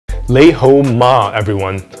Lei ho ma,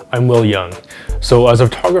 everyone. I'm Will Young. So as a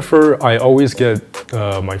photographer, I always get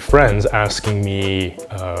my friends asking me,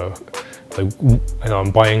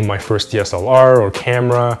 I'm buying my first DSLR or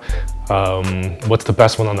camera. What's the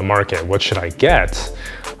best one on the market? What should I get?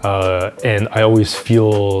 And I always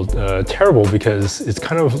feel terrible because it's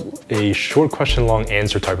kind of a short question, long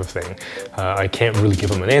answer type of thing. I can't really give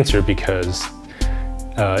them an answer because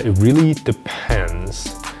it really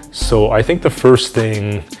depends. So I think the first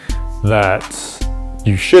thing that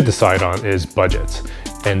you should decide on is budget.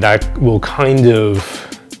 And that will kind of,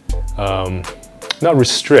 not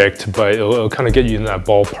restrict, but it'll kind of get you in that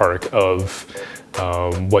ballpark of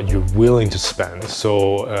what you're willing to spend.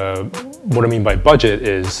 So what I mean by budget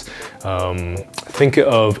is think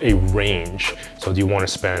of a range. So do you want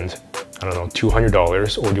to spend, I don't know,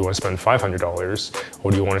 $200, or do you want to spend $500, or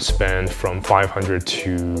do you want to spend from $500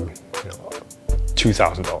 to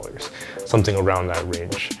 $2,000, something around that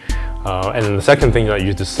range. And then the second thing that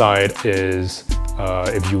you decide is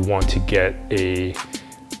if you want to get a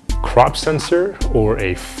crop sensor or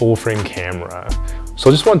a full frame camera. So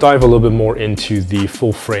I just want to dive a little bit more into the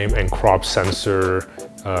full frame and crop sensor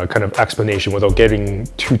kind of explanation without getting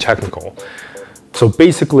too technical. So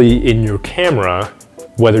basically in your camera,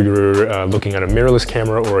 whether you're looking at a mirrorless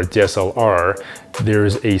camera or a DSLR,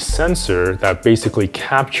 there's a sensor that basically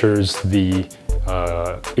captures the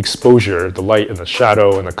exposure, the light and the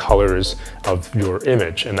shadow and the colors of your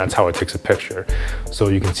image, and that's how it takes a picture. So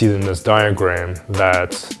you can see in this diagram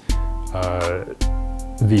that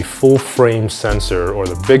the full frame sensor, or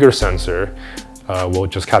the bigger sensor, will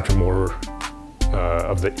just capture more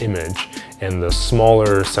of the image, and the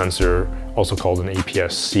smaller sensor, also called an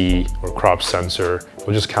APS-C or crop sensor,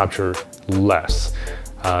 will just capture less.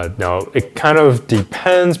 Now it kind of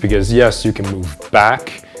depends, because yes, you can move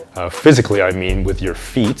back physically, I mean, with your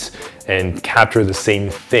feet and capture the same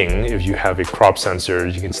thing. If you have a crop sensor,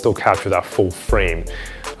 you can still capture that full frame.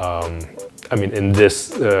 I mean, in this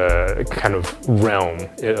kind of realm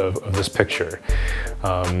of this picture.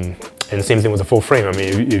 And the same thing with the full frame. I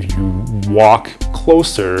mean, if you walk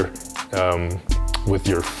closer with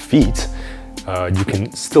your feet, you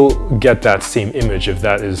can still get that same image if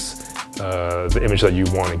that is the image that you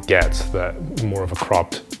want to get, that more of a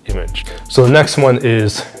cropped image. So the next one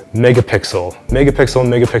is megapixel. Megapixel,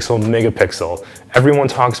 megapixel, megapixel. Everyone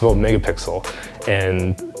talks about megapixel,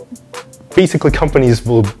 and basically companies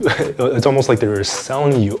will, it's almost like they're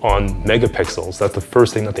selling you on megapixels. That's the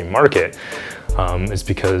first thing that they market. It's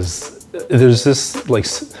because there's this like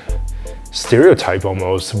stereotype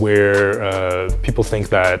almost where people think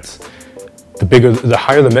that the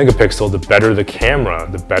higher the megapixel, the better the camera,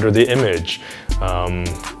 the better the image,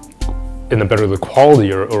 and the better the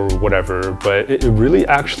quality or whatever. But it really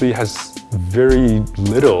actually has very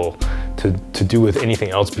little to do with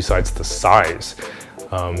anything else besides the size.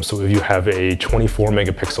 So if you have a 24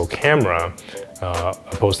 megapixel camera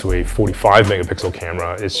opposed to a 45 megapixel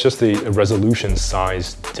camera, it's just a resolution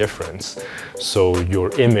size difference. So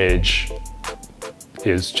your image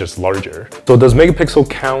is just larger. So does megapixel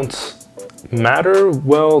count matter?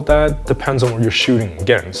 Well, that depends on what you're shooting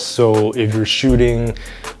against. So if you're shooting,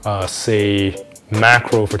 say,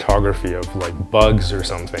 macro photography of like bugs or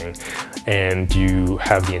something, and you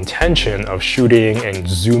have the intention of shooting and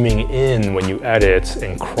zooming in when you edit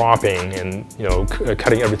and cropping and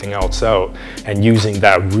cutting everything else out and using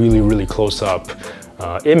that really close up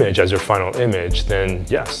image as your final image, then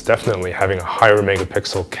yes, definitely having a higher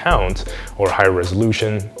megapixel count or higher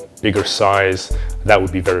resolution, bigger size, that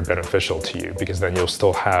would be very beneficial to you, because then you'll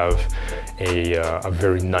still have a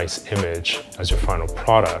very nice image as your final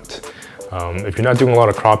product. If you're not doing a lot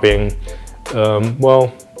of cropping,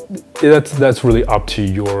 well, that's really up to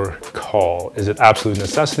your call. Is it absolute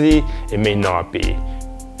necessity? It may not be.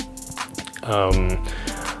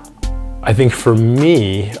 I think for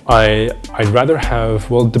me, I'd rather have,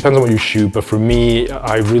 well, it depends on what you shoot, but for me,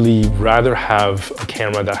 I really rather have a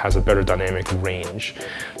camera that has a better dynamic range.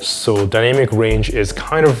 So dynamic range is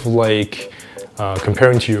kind of like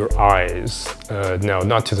comparing to your eyes. Now,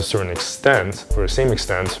 not to the certain extent, or the same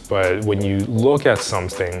extent, but when you look at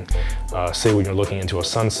something, say when you're looking into a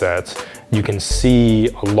sunset, you can see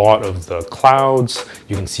a lot of the clouds,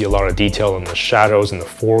 you can see a lot of detail in the shadows in the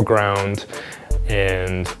foreground,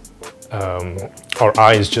 and our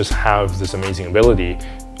eyes just have this amazing ability,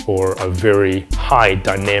 or a very high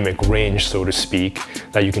dynamic range, so to speak,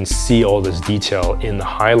 that you can see all this detail in the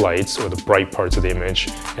highlights or the bright parts of the image,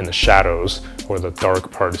 and the shadows or the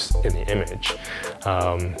dark parts in the image.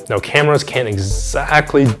 Now, cameras can't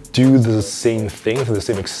exactly do the same thing to the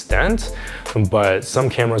same extent, but some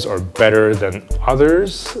cameras are better than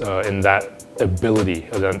others in that ability,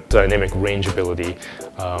 that dynamic range ability,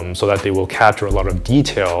 so that they will capture a lot of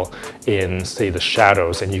detail in, say, the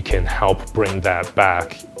shadows, and you can help bring that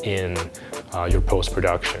back in your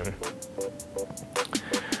post-production.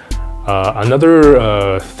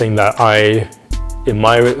 Another thing that in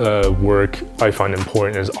my work, I find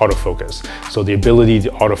important is autofocus. So the ability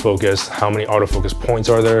to autofocus, how many autofocus points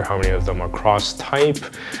are there, how many of them are cross-type,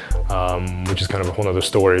 which is kind of a whole other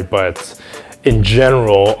story. But in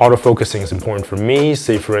general, autofocusing is important for me.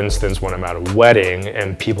 Say for instance, when I'm at a wedding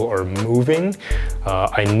and people are moving,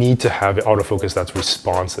 I need to have an autofocus that's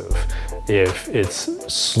responsive. If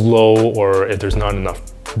it's slow or if there's not enough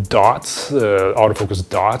dots, autofocus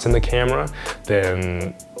dots in the camera,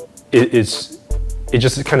 then it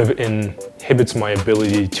just kind of inhibits my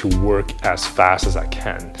ability to work as fast as I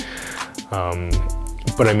can.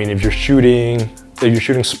 But I mean, if you're shooting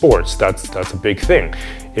sports, that's a big thing.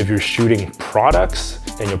 If you're shooting products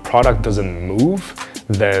and your product doesn't move,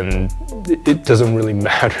 then it doesn't really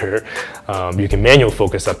matter. You can manual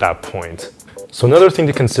focus at that point. So another thing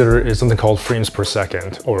to consider is something called frames per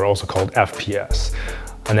second, or also called FPS.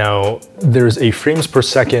 Now, there's a frames per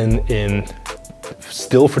second in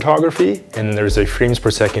still photography, and there's a frames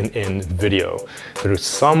per second in video. They're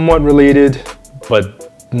somewhat related,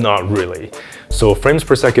 but not really. So frames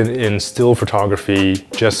per second in still photography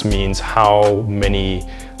just means how many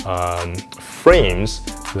frames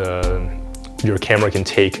your camera can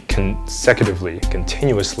take consecutively,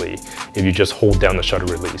 continuously, if you just hold down the shutter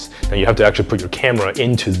release. Now you have to actually put your camera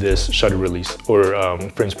into this shutter release or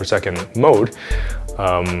frames per second mode,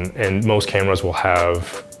 and most cameras will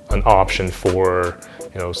have an option for,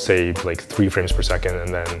 say like 3 frames per second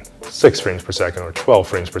and then 6 frames per second or 12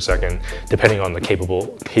 frames per second, depending on the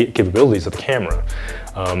capabilities of the camera.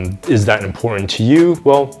 Is that important to you?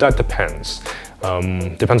 Well, that depends.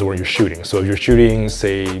 Depends on where you're shooting. So if you're shooting,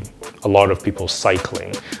 say, a lot of people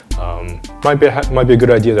cycling, might be a good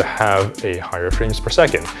idea to have a higher frames per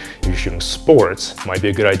second. If you're shooting sports, might be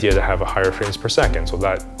a good idea to have a higher frames per second, so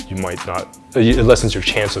that you might not, it lessens your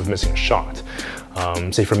chance of missing a shot.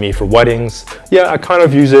 Say for me, for weddings, yeah, I kind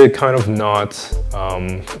of use it, kind of not.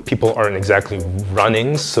 People aren't exactly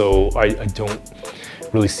running, so I don't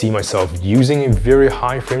really see myself using a very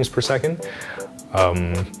high frames per second.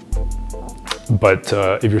 But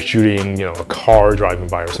if you're shooting, a car driving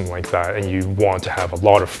by or something like that, and you want to have a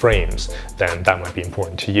lot of frames, then that might be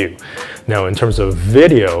important to you. Now, in terms of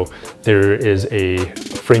video, there is a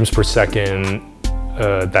frames per second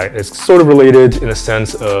that is sort of related in a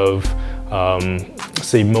sense of,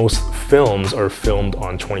 say most films are filmed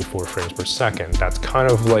on 24 frames per second. That's kind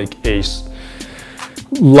of like a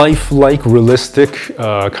lifelike, realistic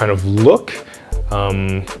kind of look.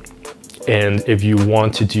 And if you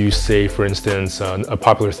want to do, say, for instance, a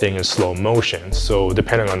popular thing is slow motion. So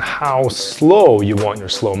depending on how slow you want your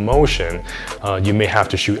slow motion, you may have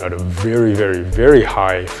to shoot at a very, very, very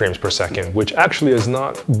high frames per second, which actually is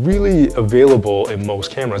not really available in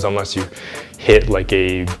most cameras unless you hit like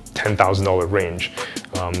a $10,000 range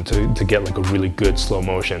to get like a really good slow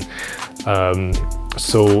motion.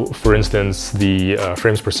 So for instance, the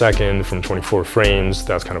frames per second from 24 frames,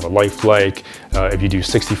 that's kind of a lifelike. If you do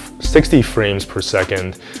 60 frames per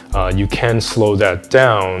second, you can slow that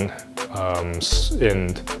down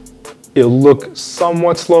and it'll look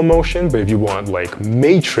somewhat slow motion, but if you want like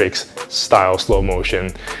Matrix style slow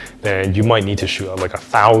motion, then you might need to shoot at like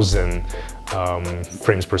 1,000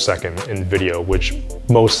 frames per second in video, which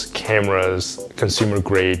most cameras, consumer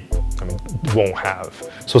grade, won't have.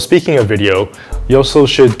 So speaking of video, you also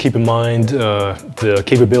should keep in mind the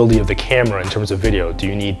capability of the camera in terms of video. Do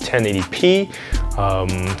you need 1080p?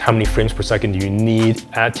 How many frames per second do you need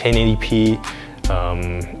at 1080p?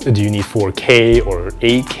 Do you need 4K or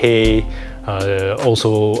 8K?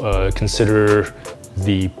 Also consider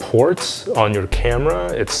the ports on your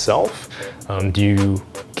camera itself. Do you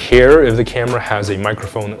care if the camera has a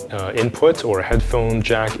microphone input or a headphone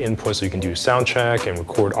jack input so you can do sound check and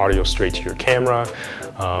record audio straight to your camera?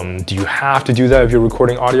 Do you have to do that if you're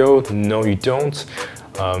recording audio? No, you don't.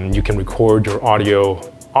 You can record your audio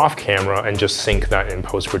off camera and just sync that in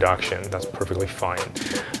post-production. That's perfectly fine.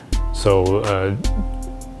 So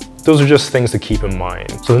those are just things to keep in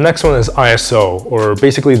mind. So the next one is ISO, or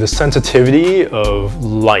basically the sensitivity of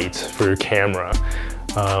light for your camera.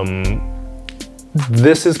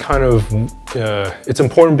 This is kind of, it's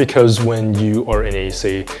important because when you are in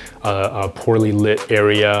a poorly lit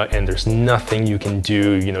area and there's nothing you can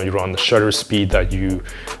do, you're on the shutter speed that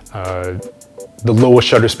the lowest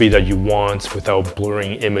shutter speed that you want without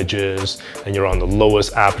blurring images, and you're on the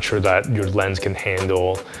lowest aperture that your lens can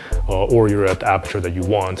handle. or you're at the aperture that you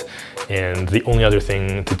want. And the only other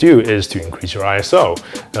thing to do is to increase your ISO.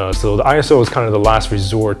 So the ISO is kind of the last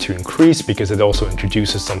resort to increase because it also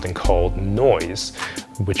introduces something called noise,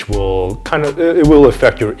 which will it will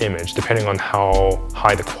affect your image depending on how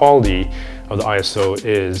high the quality of the ISO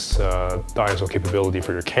is, the ISO capability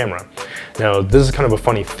for your camera. Now, this is kind of a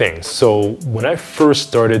funny thing. So when I first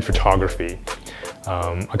started photography,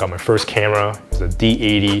 I got my first camera. It was a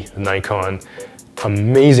D80, a Nikon.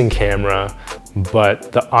 Amazing camera,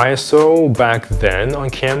 but the ISO back then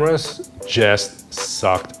on cameras just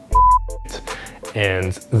sucked.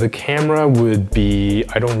 And the camera would be,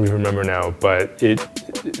 I don't really remember now, but it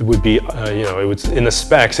would be, you know, it would, in the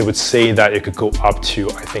specs, it would say that it could go up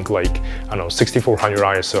to, I think like, I don't know, 6400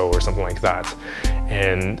 ISO or something like that.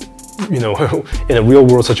 And, you know, in a real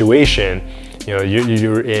world situation, you know,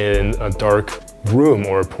 you're in a dark room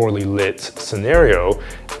or a poorly lit scenario,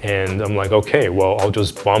 and I'm like, okay, well, I'll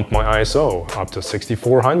just bump my ISO up to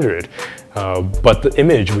 6400. But the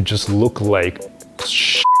image would just look like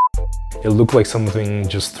shit. It looked like something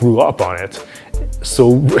just threw up on it.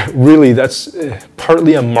 So really, that's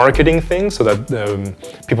partly a marketing thing, so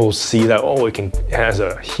that people see that, oh, it has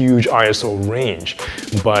a huge ISO range.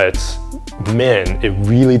 But man, it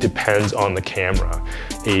really depends on the camera.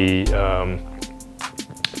 A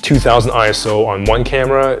 2000 ISO on one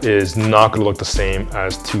camera is not going to look the same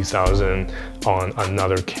as 2000 on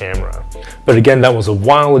another camera. But again, that was a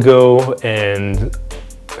while ago, and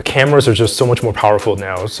cameras are just so much more powerful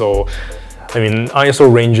now. So, I mean,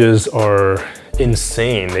 ISO ranges are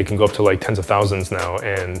insane. They can go up to like tens of thousands now,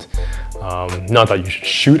 and not that you should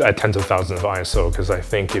shoot at tens of thousands of ISO, because I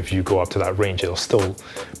think if you go up to that range, it'll still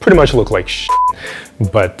pretty much look like shit.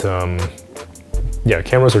 But yeah,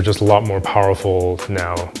 cameras are just a lot more powerful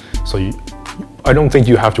now. So I don't think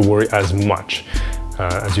you have to worry as much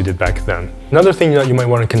as you did back then. Another thing that you might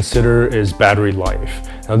want to consider is battery life.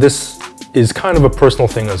 Now, this is kind of a personal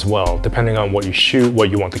thing as well, depending on what you shoot,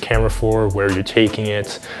 what you want the camera for, where you're taking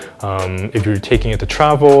it. If you're taking it to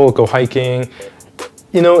travel, go hiking,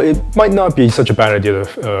 you know, it might not be such a bad idea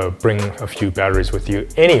to bring a few batteries with you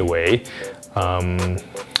anyway.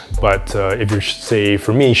 But if you're, say,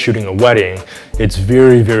 for me, shooting a wedding, it's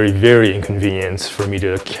very, very, very inconvenient for me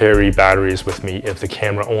to carry batteries with me if the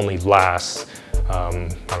camera only lasts, I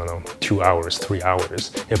don't know, 2 hours, 3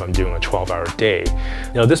 hours, if I'm doing a 12-hour day.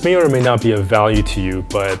 Now, this may or may not be of value to you,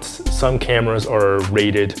 but some cameras are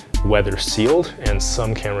rated weather sealed and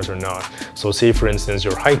some cameras are not. So say, for instance,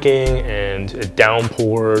 you're hiking and it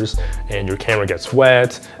downpours and your camera gets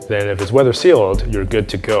wet, then if it's weather sealed, you're good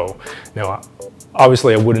to go. Now,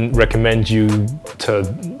 obviously, I wouldn't recommend you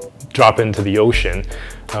to drop into the ocean,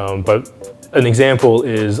 but an example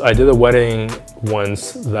is I did a wedding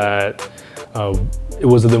once that it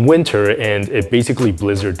was in the winter and it basically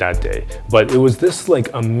blizzarded that day, but it was this like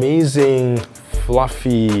amazing,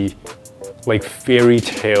 fluffy, like fairy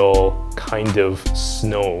tale kind of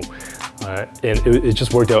snow, and it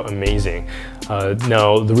just worked out amazing.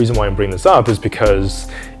 Now, the reason why I'm bringing this up is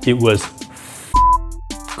because it was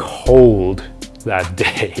cold that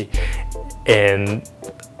day, and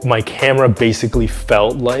my camera basically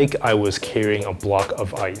felt like I was carrying a block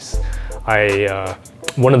of ice.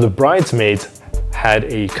 One of the bridesmaids had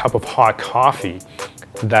a cup of hot coffee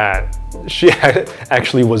that she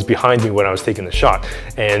actually was behind me when I was taking the shot,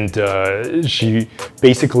 and she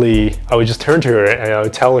basically, I would just turn to her and I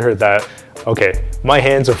would tell her that, okay, my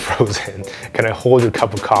hands are frozen. Can I hold your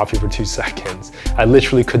cup of coffee for 2 seconds? I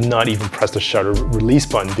literally could not even press the shutter release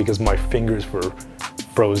button because my fingers were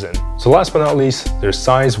frozen. So last but not least, there's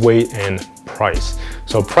size, weight, and price.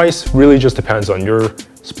 So price really just depends on your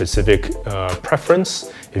specific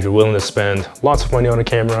preference. If you're willing to spend lots of money on a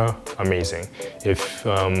camera, amazing. If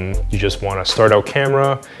you just want a start out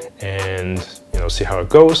camera and see how it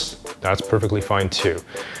goes, that's perfectly fine too.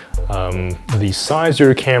 The size of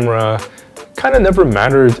your camera kind of never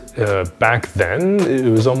mattered back then.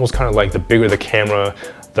 It was almost kind of like the bigger the camera,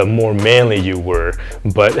 the more manly you were.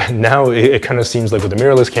 But now it kind of seems like with the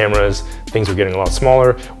mirrorless cameras, things are getting a lot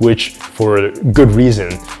smaller, which for good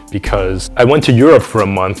reason, because I went to Europe for a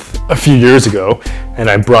month a few years ago and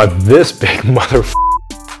I brought this big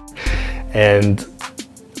and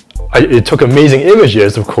it took amazing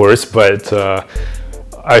images, of course, but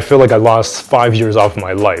I feel like I lost 5 years off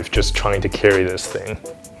my life just trying to carry this thing.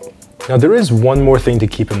 Now, there is one more thing to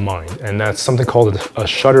keep in mind, and that's something called a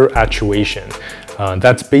shutter actuation.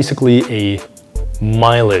 That's basically a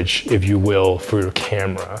mileage, if you will, for your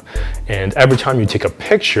camera. And every time you take a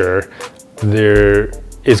picture, there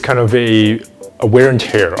is kind of a wear and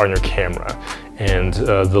tear on your camera. And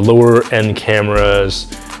the lower end cameras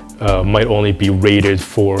might only be rated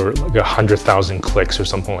for like 100,000 clicks or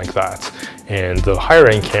something like that. And the higher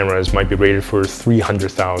end cameras might be rated for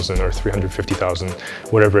 300,000 or 350,000,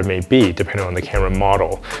 whatever it may be, depending on the camera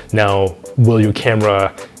model. Now, will your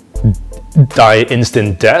camera die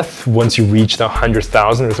instant death once you reach the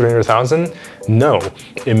 100,000 or 300,000? No,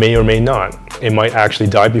 it may or may not. It might actually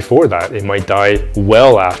die before that. It might die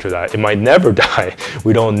well after that. It might never die.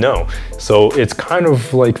 We don't know. So it's kind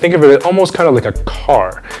of like, think of it almost kind of like a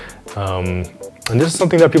car. And this is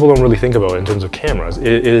something that people don't really think about in terms of cameras.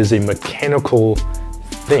 It is a mechanical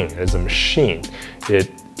thing. It is a machine.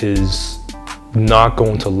 It is not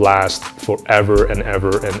going to last forever and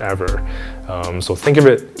ever and ever. So think of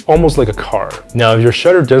it almost like a car. Now, if your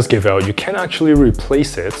shutter does give out, you can actually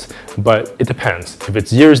replace it, but it depends. If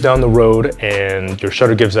it's years down the road and your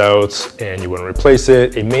shutter gives out and you want to replace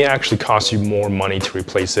it, it may actually cost you more money to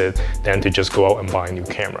replace it than to just go out and buy a new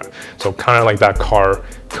camera. So kind of like that car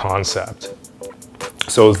concept.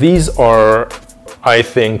 So these are, I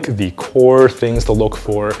think, the core things to look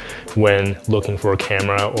for when looking for a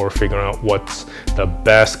camera or figuring out what's the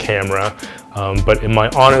best camera. But in my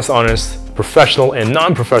honest professional and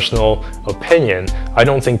non-professional opinion, I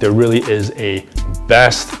don't think there really is a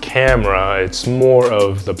best camera. It's more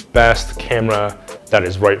of the best camera that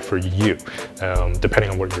is right for you, depending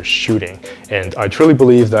on what you're shooting. And I truly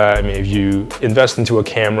believe that, I mean, if you invest into a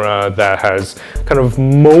camera that has kind of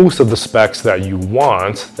most of the specs that you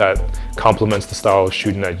want, that complements the style of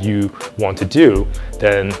shooting that you want to do,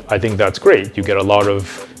 then I think that's great. You get a lot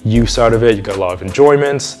of use out of it, you get a lot of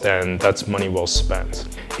enjoyment, then that's money well spent.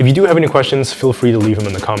 If you do have any questions, feel free to leave them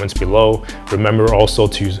in the comments below. Remember also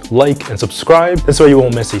to like and subscribe, this way you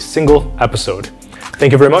won't miss a single episode.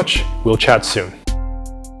 Thank you very much. We'll chat soon.